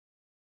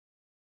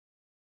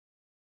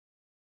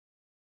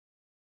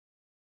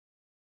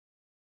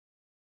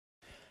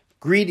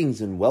Greetings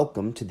and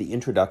welcome to the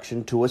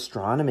Introduction to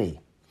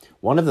Astronomy.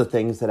 One of the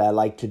things that I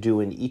like to do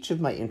in each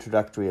of my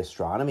introductory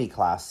astronomy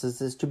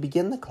classes is to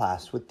begin the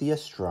class with the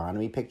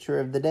astronomy picture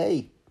of the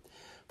day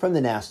from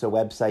the NASA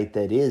website,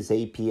 that is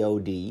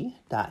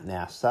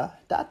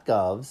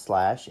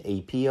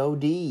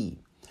apod.nasa.gov/apod.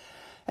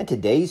 And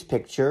today's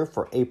picture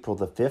for April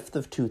the 5th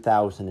of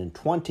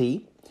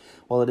 2020,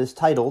 well, it is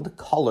titled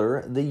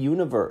Color the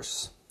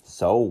Universe.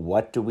 So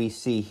what do we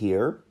see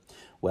here?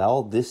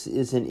 Well, this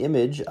is an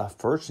image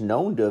first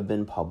known to have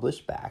been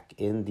published back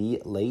in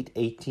the late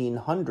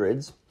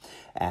 1800s.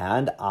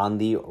 And on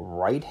the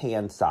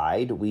right-hand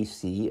side, we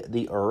see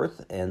the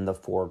Earth in the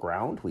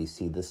foreground. We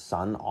see the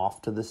sun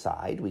off to the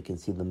side. We can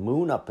see the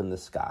moon up in the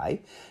sky.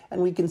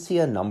 And we can see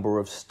a number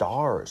of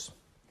stars.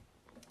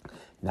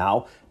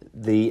 Now,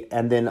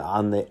 and then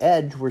on the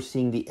edge, we're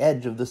seeing the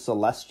edge of the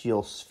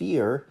celestial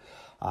sphere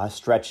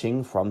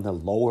stretching from the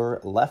lower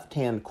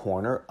left-hand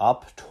corner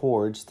up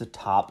towards the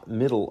top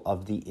middle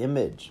of the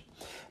image.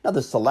 Now,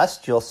 the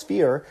celestial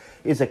sphere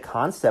is a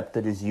concept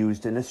that is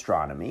used in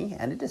astronomy,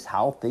 and it is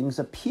how things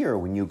appear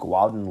when you go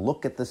out and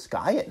look at the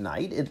sky at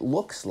night. It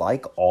looks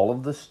like all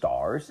of the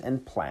stars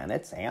and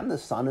planets and the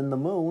sun and the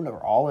moon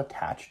are all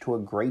attached to a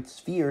great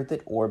sphere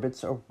that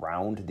orbits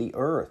around the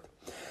Earth.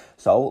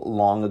 So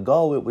long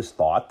ago, it was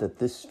thought that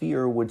this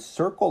sphere would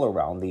circle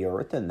around the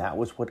Earth, and that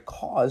was what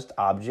caused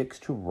objects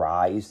to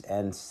rise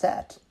and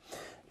set,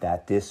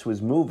 that this was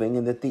moving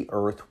and that the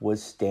Earth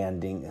was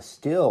standing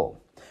still.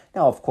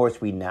 Now, of course,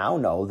 we now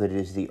know that it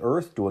is the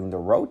Earth doing the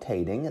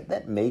rotating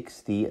that makes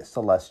the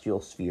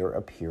celestial sphere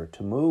appear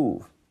to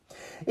move.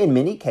 In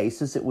many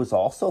cases, it was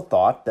also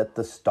thought that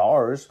the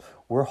stars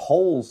were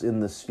holes in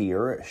the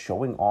sphere,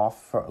 showing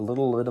off a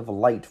little bit of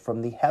light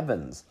from the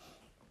heavens.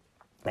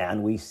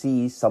 And we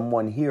see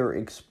someone here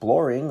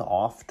exploring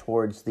off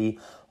towards the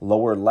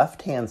lower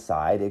left-hand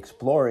side,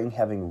 exploring,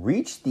 having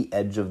reached the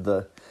edge of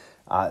the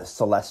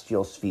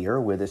celestial sphere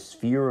where the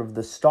sphere of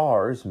the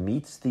stars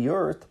meets the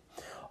Earth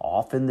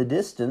off in the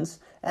distance,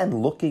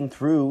 and looking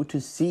through to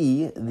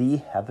see the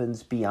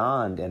heavens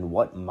beyond and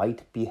what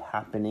might be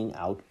happening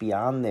out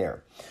beyond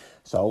there.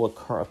 So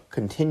a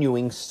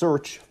continuing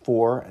search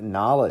for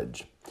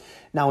knowledge.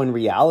 Now, in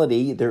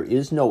reality, there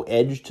is no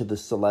edge to the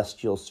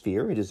celestial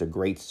sphere. It is a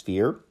great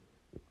sphere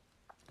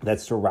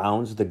that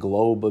surrounds the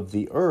globe of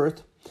the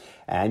Earth,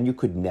 and you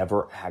could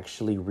never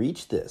actually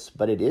reach this.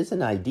 But it is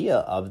an idea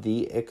of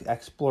the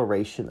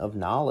exploration of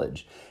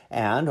knowledge.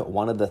 And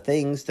one of the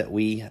things that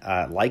we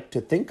like to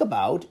think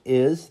about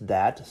is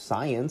that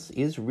science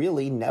is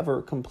really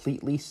never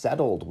completely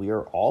settled. We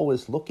are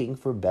always looking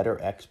for better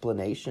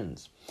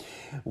explanations.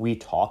 We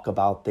talk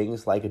about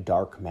things like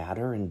dark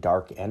matter and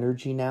dark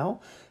energy now,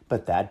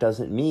 but that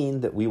doesn't mean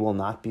that we will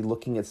not be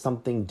looking at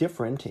something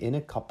different in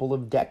a couple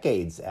of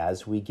decades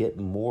as we get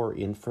more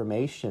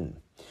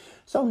information.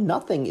 So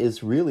nothing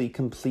is really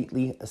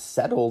completely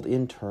settled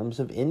in terms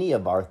of any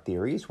of our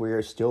theories. We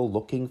are still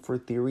looking for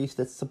theories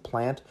that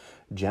supplant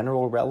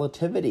general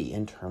relativity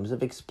in terms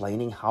of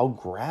explaining how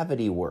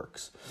gravity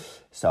works.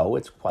 So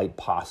it's quite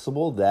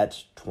possible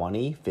that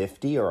 20,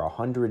 50, or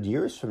 100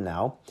 years from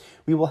now,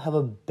 we will have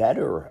a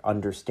better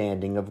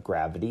understanding of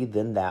gravity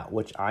than that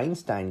which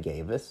Einstein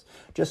gave us,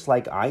 just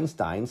like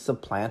Einstein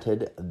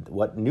supplanted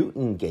what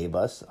Newton gave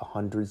us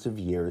hundreds of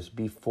years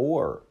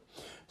before.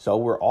 So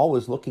we're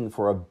always looking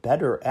for a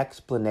better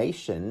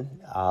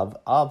explanation of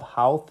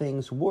how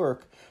things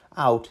work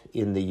out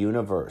in the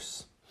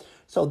universe.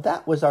 So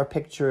that was our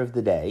picture of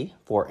the day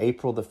for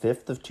April the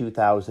 5th of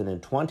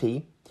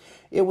 2020.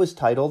 It was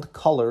titled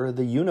Color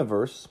the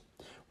Universe.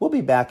 We'll be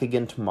back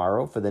again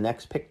tomorrow for the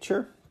next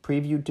picture,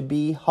 previewed to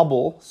be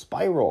Hubble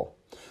Spiral.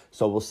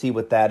 So we'll see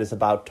what that is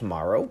about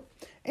tomorrow.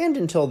 And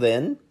until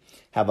then,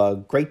 have a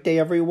great day,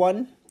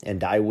 everyone,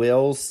 and I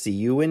will see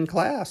you in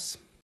class.